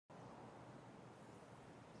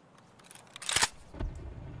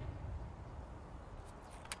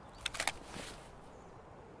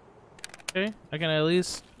Okay, I can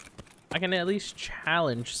at least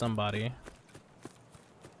challenge somebody.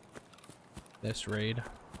 This raid.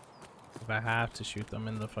 If I have to shoot them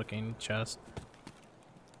in the fucking chest.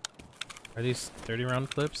 Are these 30-round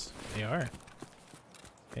clips? They are.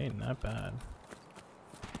 Okay, not bad.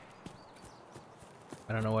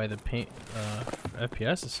 I don't know why the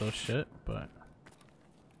FPS is so shit, but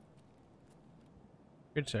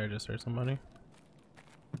good try. I just heard somebody.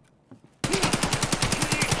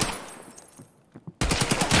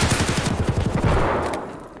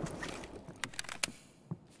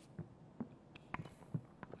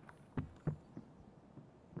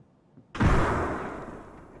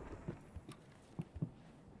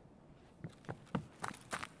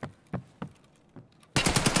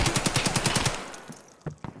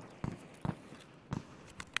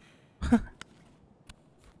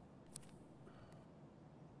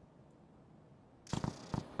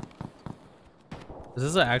 Is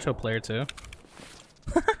this an actual player too?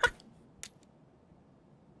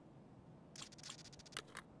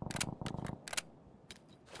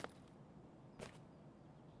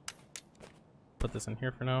 Put this in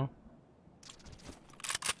here for now.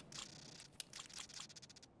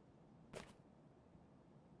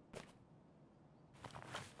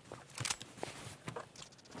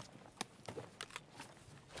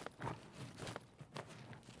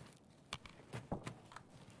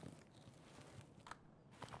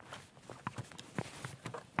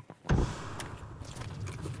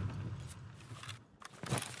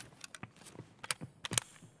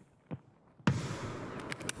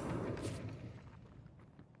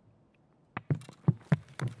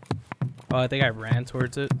 Oh, I think I ran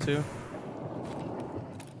towards it too.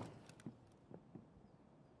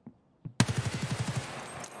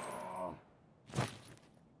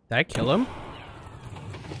 Did I kill him?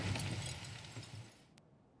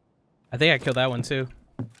 I think I killed that one too.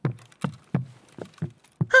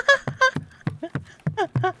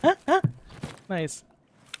 Nice.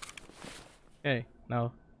 Okay,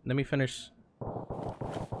 now let me finish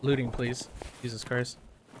looting, please. Jesus Christ.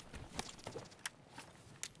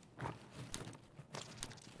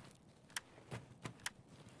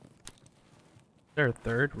 Is there a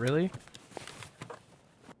third? Really?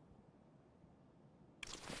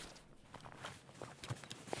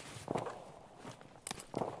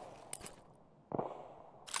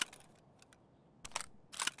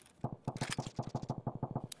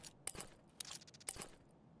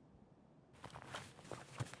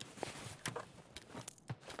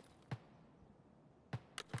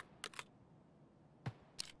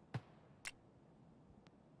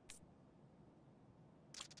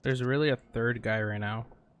 There's really a third guy right now.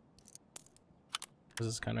 This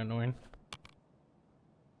is kind of annoying.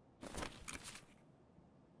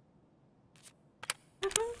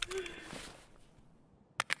 What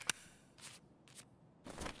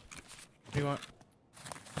do you want?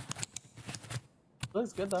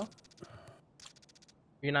 Looks good though.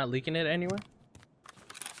 You're not leaking it anywhere?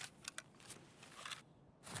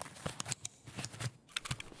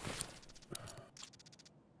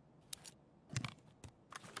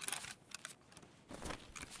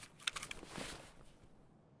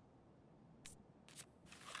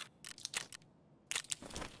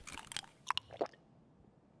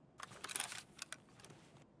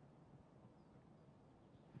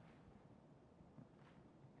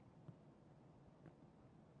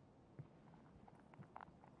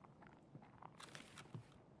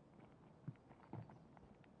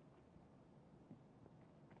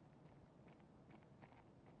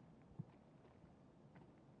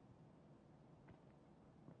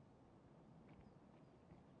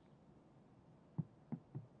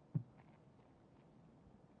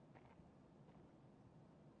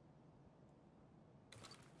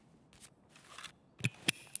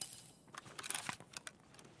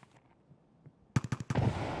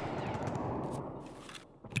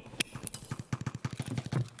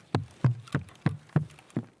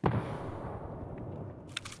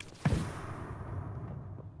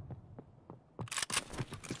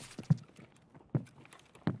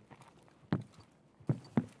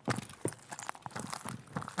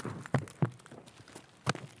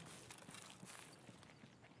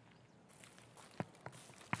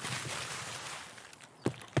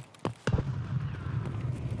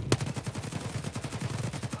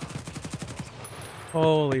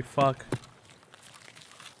 Holy fuck.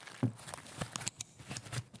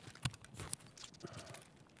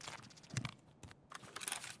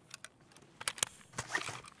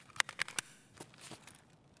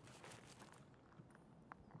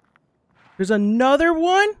 There's another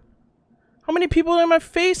one? How many people am I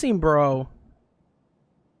facing, bro?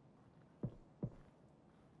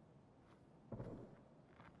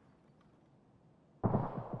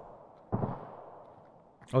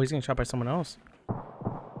 Oh, he's getting shot by someone else.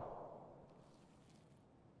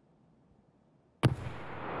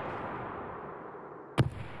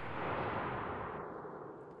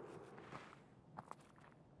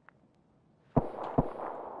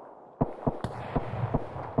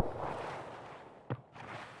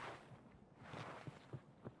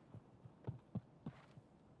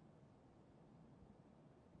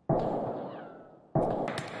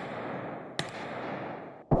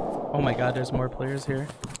 Oh my god, there's more players here.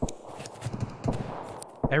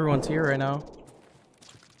 Everyone's here right now.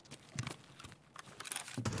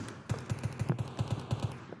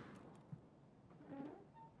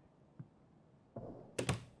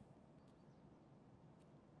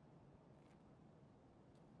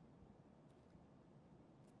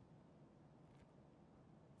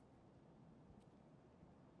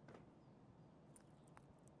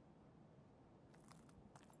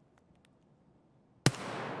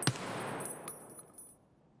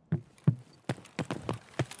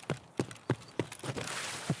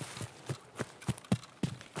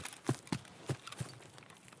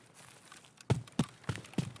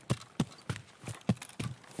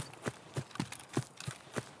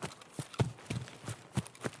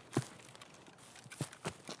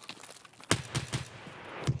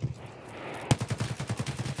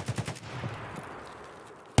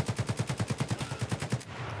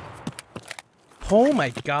 Oh my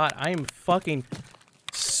god, I am fucking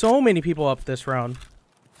so many people up this round.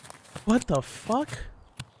 What the fuck?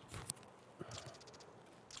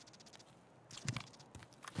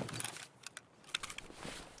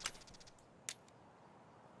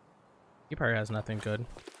 He probably has nothing good.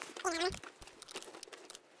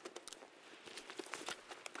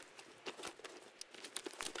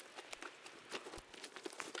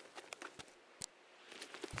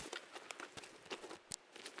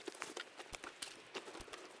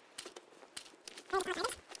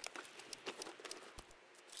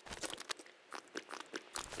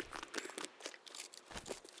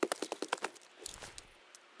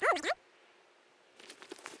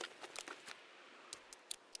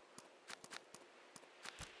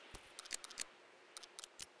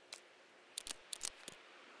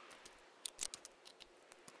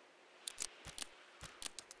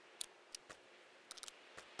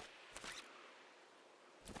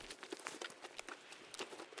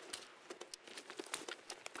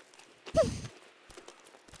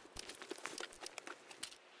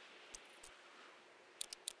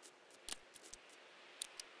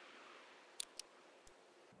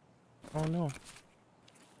 Oh no.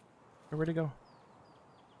 Where'd it go?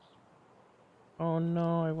 Oh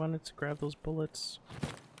no, I wanted to grab those bullets.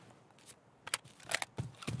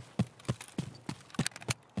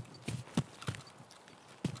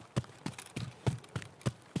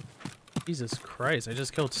 Jesus Christ, I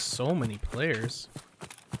just killed so many players.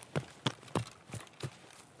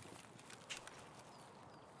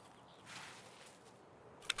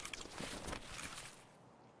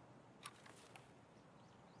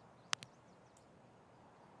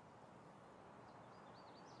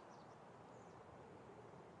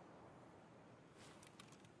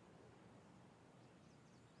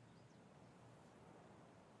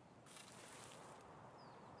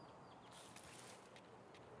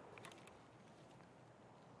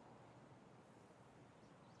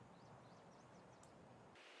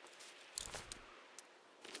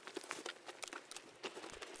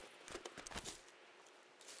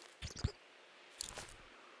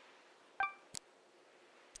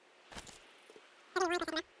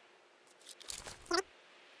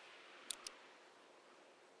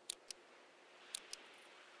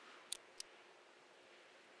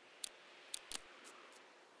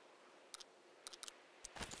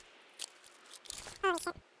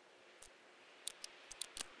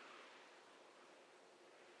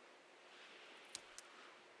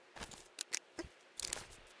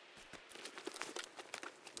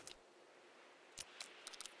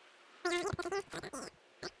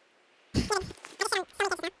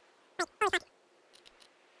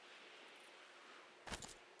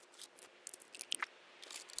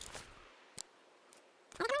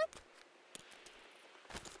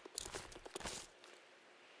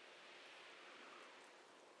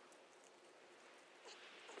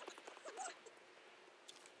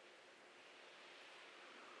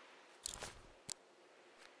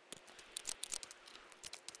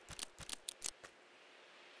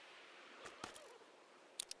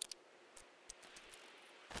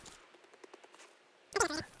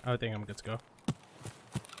 I think I'm good to go.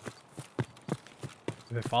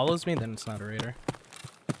 If it follows me, then it's not a raider.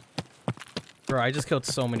 Bro, I just killed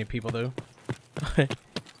so many people, though.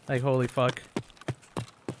 Like, holy fuck.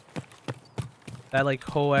 that like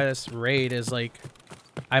whole ass raid is like,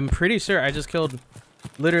 I'm pretty sure I just killed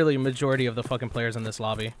literally majority of the fucking players in this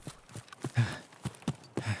lobby.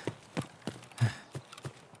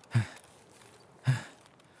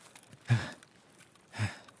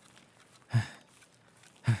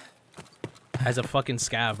 As a fucking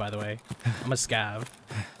scav, by the way. I'm a scav.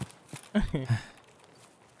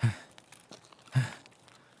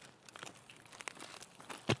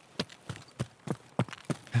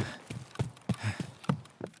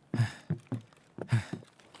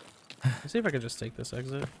 Let's see if I could just take this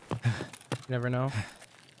exit. You never know.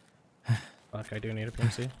 Fuck, I do need a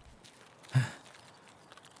PMC.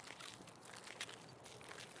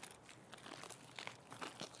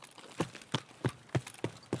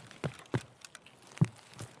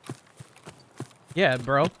 Yeah,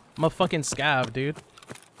 bro. I'm a fucking scav, dude.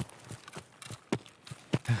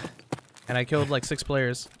 And I killed like 6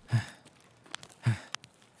 players.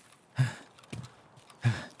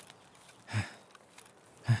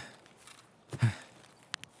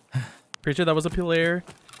 Pretty sure that was a player.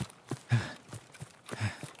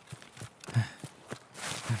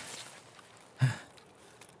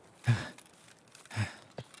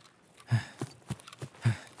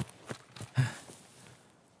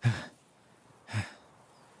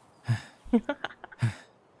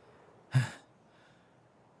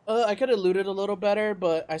 I could have looted a little better,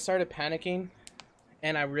 but I started panicking,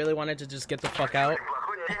 and I really wanted to just get the fuck out.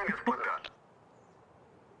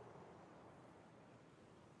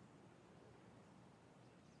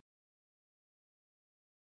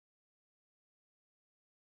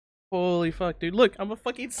 Holy fuck, dude. Look, I'm a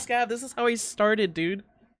fucking scav. This is how I started, dude.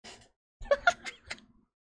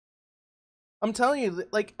 I'm telling you,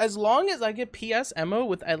 like, as long as I get PS ammo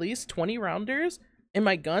with at least 20 rounders in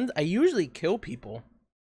my guns, I usually kill people.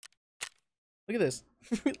 Look at this.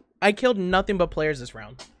 I killed nothing but players this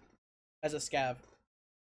round. As a scav.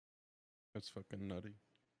 That's fucking nutty.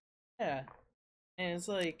 Yeah. And it's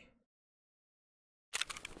like...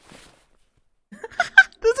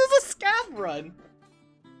 this is a scav run!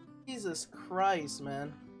 Jesus Christ,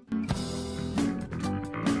 man.